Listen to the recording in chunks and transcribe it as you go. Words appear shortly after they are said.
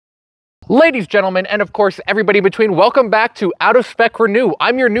Ladies, gentlemen, and of course everybody in between, welcome back to Out of Spec Renew.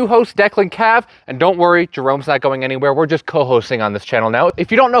 I'm your new host, Declan Cav, and don't worry, Jerome's not going anywhere. We're just co-hosting on this channel now. If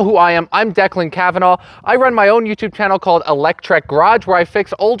you don't know who I am, I'm Declan Cavanaugh. I run my own YouTube channel called Electrek Garage, where I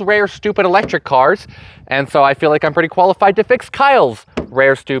fix old, rare, stupid electric cars, and so I feel like I'm pretty qualified to fix Kyle's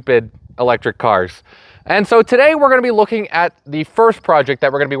rare, stupid electric cars. And so today we're going to be looking at the first project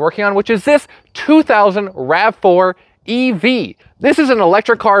that we're going to be working on, which is this 2000 RAV4 EV. This is an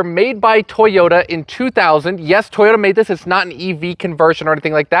electric car made by Toyota in 2000. Yes, Toyota made this. It's not an EV conversion or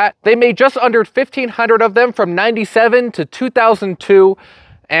anything like that. They made just under 1,500 of them from 97 to 2002.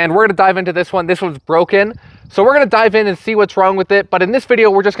 And we're going to dive into this one. This one's broken. So we're going to dive in and see what's wrong with it. But in this video,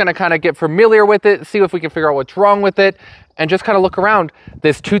 we're just going to kind of get familiar with it, see if we can figure out what's wrong with it, and just kind of look around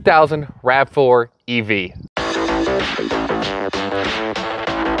this 2000 RAV4 EV.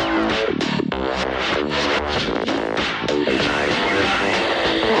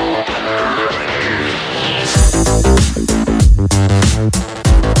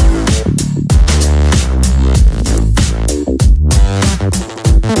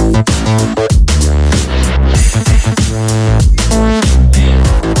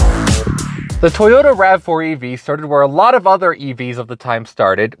 The Toyota RAV4 EV started where a lot of other EVs of the time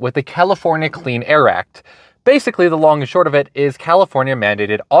started, with the California Clean Air Act. Basically, the long and short of it is California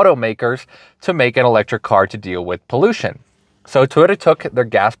mandated automakers to make an electric car to deal with pollution. So Toyota took their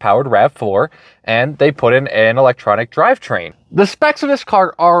gas-powered RAV4 and they put in an electronic drivetrain. The specs of this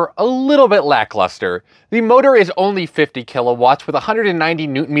car are a little bit lackluster. The motor is only 50 kilowatts with 190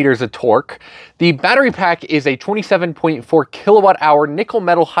 newton meters of torque. The battery pack is a 27.4 kilowatt hour nickel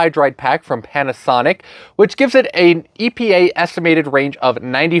metal hydride pack from Panasonic, which gives it an EPA estimated range of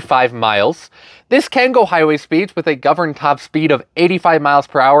 95 miles. This can go highway speeds with a governed top speed of 85 miles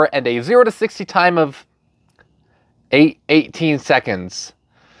per hour and a 0 to 60 time of 18 seconds.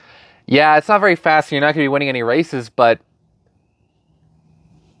 Yeah, it's not very fast. You're not going to be winning any races, but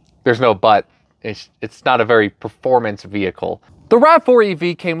there's no but. It's not a very performance vehicle. The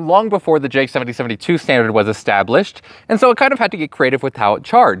RAV4 EV came long before the J7072 standard was established, and so it kind of had to get creative with how it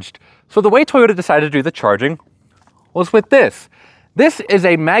charged. So the way Toyota decided to do the charging was with this. This is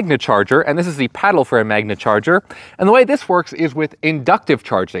a magnet charger, and this is the paddle for a magnet charger. And the way this works is with inductive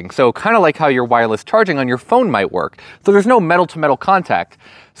charging. So kind of like how your wireless charging on your phone might work. So there's no metal-to-metal contact.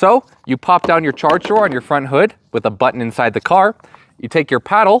 So you pop down your charge door on your front hood with a button inside the car. You take your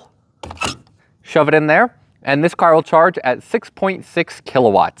paddle, shove it in there, and this car will charge at 6.6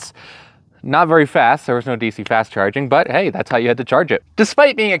 kilowatts. Not very fast, there was no DC fast charging, but hey, that's how you had to charge it.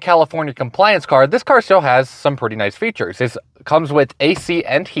 Despite being a California compliance car, this car still has some pretty nice features. It comes with AC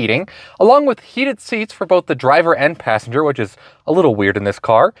and heating, along with heated seats for both the driver and passenger, which is a little weird in this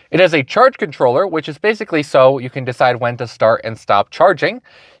car. It has a charge controller, which is basically so you can decide when to start and stop charging.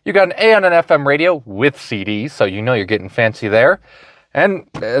 You got an AM and FM radio with CDs, so you know you're getting fancy there. And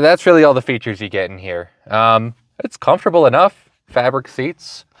that's really all the features you get in here. It's comfortable enough. Fabric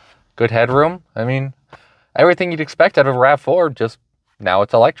seats. Good headroom. I mean, everything you'd expect out of a RAV4, just now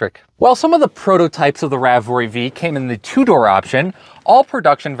it's electric. Well, some of the prototypes of the RAV4 EV came in the 2-door option. All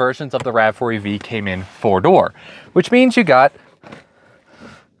production versions of the RAV4 EV came in 4-door, which means you got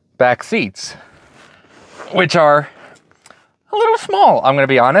back seats, which are a little small, I'm going to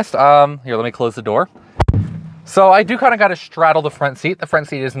be honest. Here, let me close the door. So I do kind of got to straddle the front seat. The front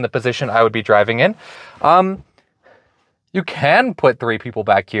seat is in the position I would be driving in. You can put 3 people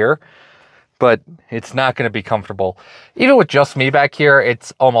back here, but it's not going to be comfortable. Even with just me back here,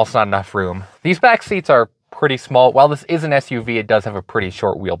 it's almost not enough room. These back seats are pretty small. While this is an SUV, it does have a pretty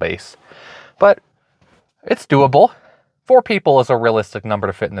short wheelbase, but it's doable. 4 people is a realistic number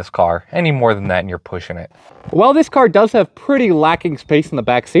to fit in this car. Any more than that and you're pushing it. While this car does have pretty lacking space in the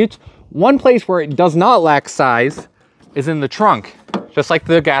back seats, one place where it does not lack size is in the trunk. Just like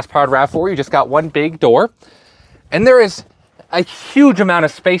the gas-powered RAV4, you just got one big door. And there is a huge amount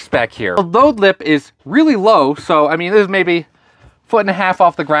of space back here. The load lip is really low, so I mean, this is maybe 1.5 feet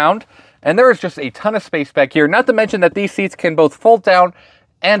off the ground, and there is just a ton of space back here, not to mention that these seats can both fold down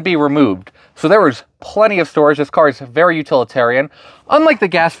and be removed. So there is plenty of storage. This car is very utilitarian. Unlike the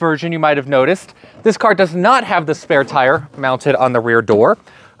gas version, you might have noticed, this car does not have the spare tire mounted on the rear door.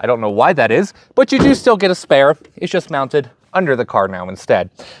 I don't know why that is, but you do still get a spare. It's just mounted under the car now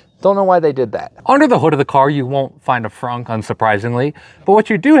instead. Don't know why they did that. Under the hood of the car, you won't find a frunk, unsurprisingly. But what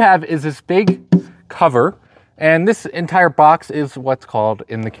you do have is this big cover. And this entire box is what's called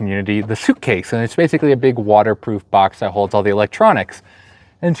in the community the suitcase. And it's basically a big waterproof box that holds all the electronics.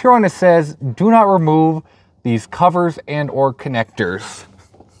 And here on it says, do not remove these covers and or connectors.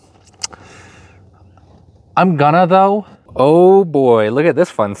 I'm gonna though. Oh boy, look at this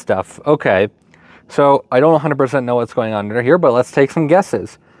fun stuff. Okay, so I don't 100% know what's going on under here, but let's take some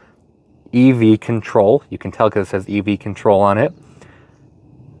guesses. EV control, you can tell because it says EV control on it.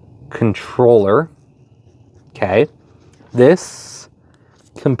 Controller. Okay. This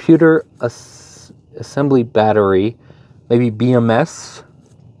computer assembly battery, maybe BMS.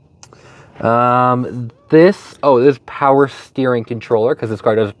 This power steering controller, because this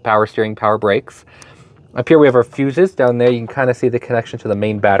car does power steering, power brakes. Up here we have our fuses. Down there you can kind of see the connection to the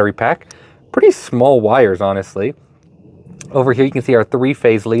main battery pack. Pretty small wires, honestly. Over here you can see our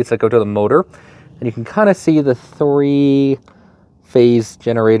 3-phase leads that go to the motor. And you can kind of see the 3-phase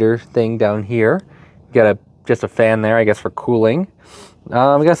generator thing down here. You got just a fan there, I guess, for cooling. We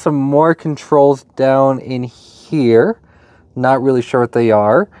got some more controls down in here. Not really sure what they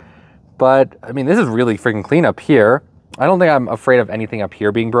are. But, I mean, this is really freaking clean up here. I don't think I'm afraid of anything up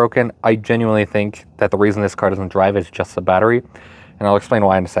here being broken. I genuinely think that the reason this car doesn't drive is just the battery. And I'll explain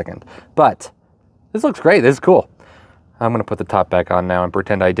why in a second. But, this looks great. This is cool. I'm going to put the top back on now and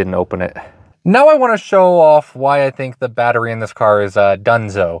pretend I didn't open it. Now I want to show off why I think the battery in this car is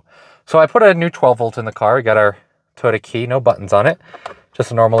dunzo. So I put a new 12 volt in the car. We got our Toyota key, no buttons on it.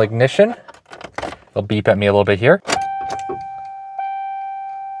 Just a normal ignition. It'll beep at me a little bit here.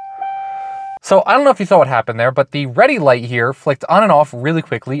 So I don't know if you saw what happened there, but the ready light here flicked on and off really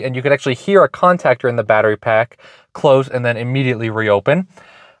quickly, and you could actually hear a contactor in the battery pack close and then immediately reopen.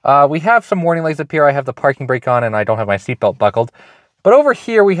 We have some warning lights up here. I have the parking brake on and I don't have my seatbelt buckled. But over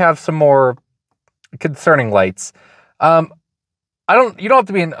here we have some more concerning lights. You don't have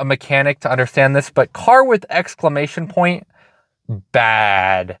to be a mechanic to understand this, but car with exclamation point,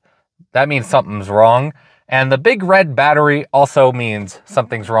 bad. That means something's wrong. And the big red battery also means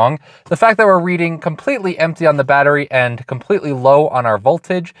something's wrong. The fact that we're reading completely empty on the battery and completely low on our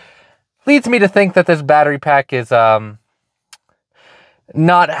voltage leads me to think that this battery pack is not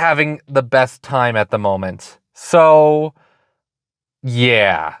having the best time at the moment. So,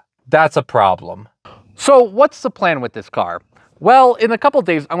 yeah, that's a problem. So what's the plan with this car? Well, in a couple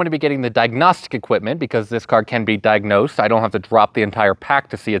days, I'm going to be getting the diagnostic equipment because this car can be diagnosed. I don't have to drop the entire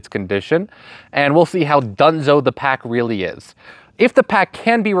pack to see its condition. And we'll see how dunzo the pack really is. If the pack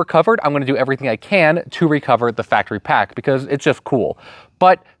can be recovered, I'm going to do everything I can to recover the factory pack because it's just cool.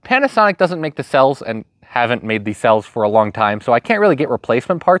 But Panasonic doesn't make the cells and haven't made these cells for a long time, so I can't really get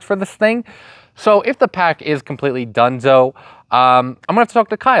replacement parts for this thing. So if the pack is completely dunzo, I'm gonna have to talk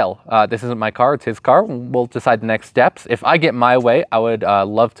to Kyle. This isn't my car, it's his car. We'll decide the next steps. If I get my way, I would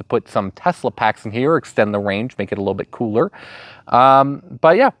love to put some Tesla packs in here, extend the range, make it a little bit cooler.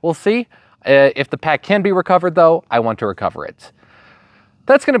 But yeah, we'll see. If the pack can be recovered though, I want to recover it.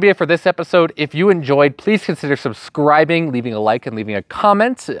 That's going to be it for this episode. If you enjoyed, please consider subscribing, leaving a like, and leaving a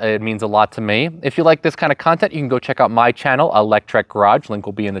comment. It means a lot to me. If you like this kind of content, you can go check out my channel, Electrek Garage. Link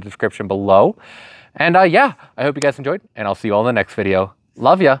will be in the description below. And yeah, I hope you guys enjoyed, and I'll see you all in the next video.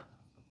 Love ya.